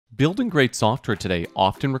Building great software today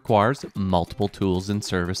often requires multiple tools and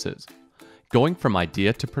services. Going from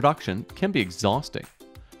idea to production can be exhausting.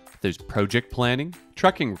 There's project planning,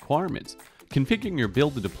 tracking requirements, configuring your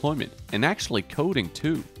build and deployment, and actually coding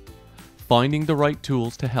too. Finding the right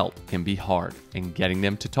tools to help can be hard, and getting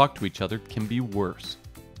them to talk to each other can be worse.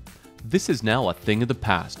 This is now a thing of the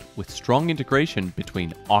past, with strong integration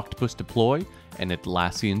between Octopus Deploy and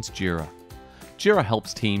Atlassian's Jira. Jira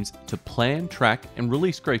helps teams to plan, track, and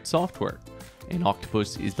release great software, and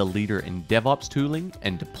Octopus is the leader in DevOps tooling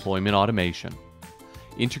and deployment automation.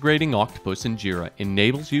 Integrating Octopus and Jira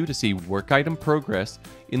enables you to see work item progress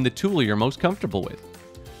in the tool you're most comfortable with.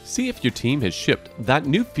 See if your team has shipped that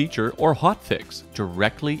new feature or hotfix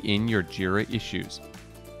directly in your Jira issues,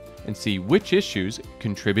 and see which issues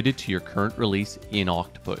contributed to your current release in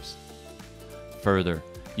Octopus. Further,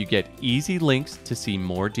 you get easy links to see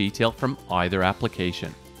more detail from either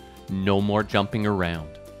application. No more jumping around.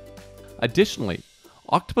 Additionally,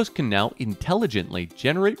 Octopus can now intelligently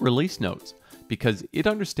generate release notes because it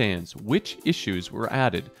understands which issues were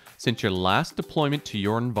added since your last deployment to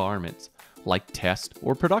your environments, like test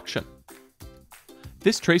or production.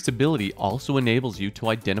 This traceability also enables you to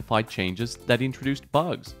identify changes that introduced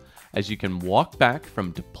bugs, as you can walk back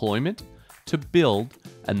from deployment to build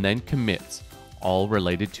and then commits, all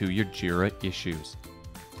related to your Jira issues.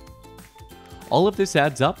 All of this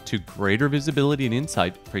adds up to greater visibility and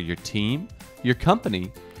insight for your team, your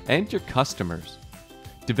company, and your customers.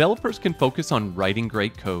 Developers can focus on writing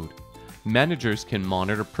great code, managers can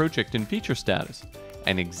monitor project and feature status,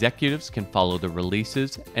 and executives can follow the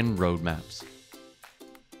releases and roadmaps.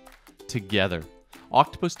 Together,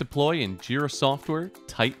 Octopus Deploy and Jira software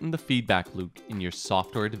tighten the feedback loop in your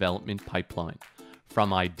software development pipeline,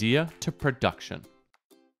 from idea to production.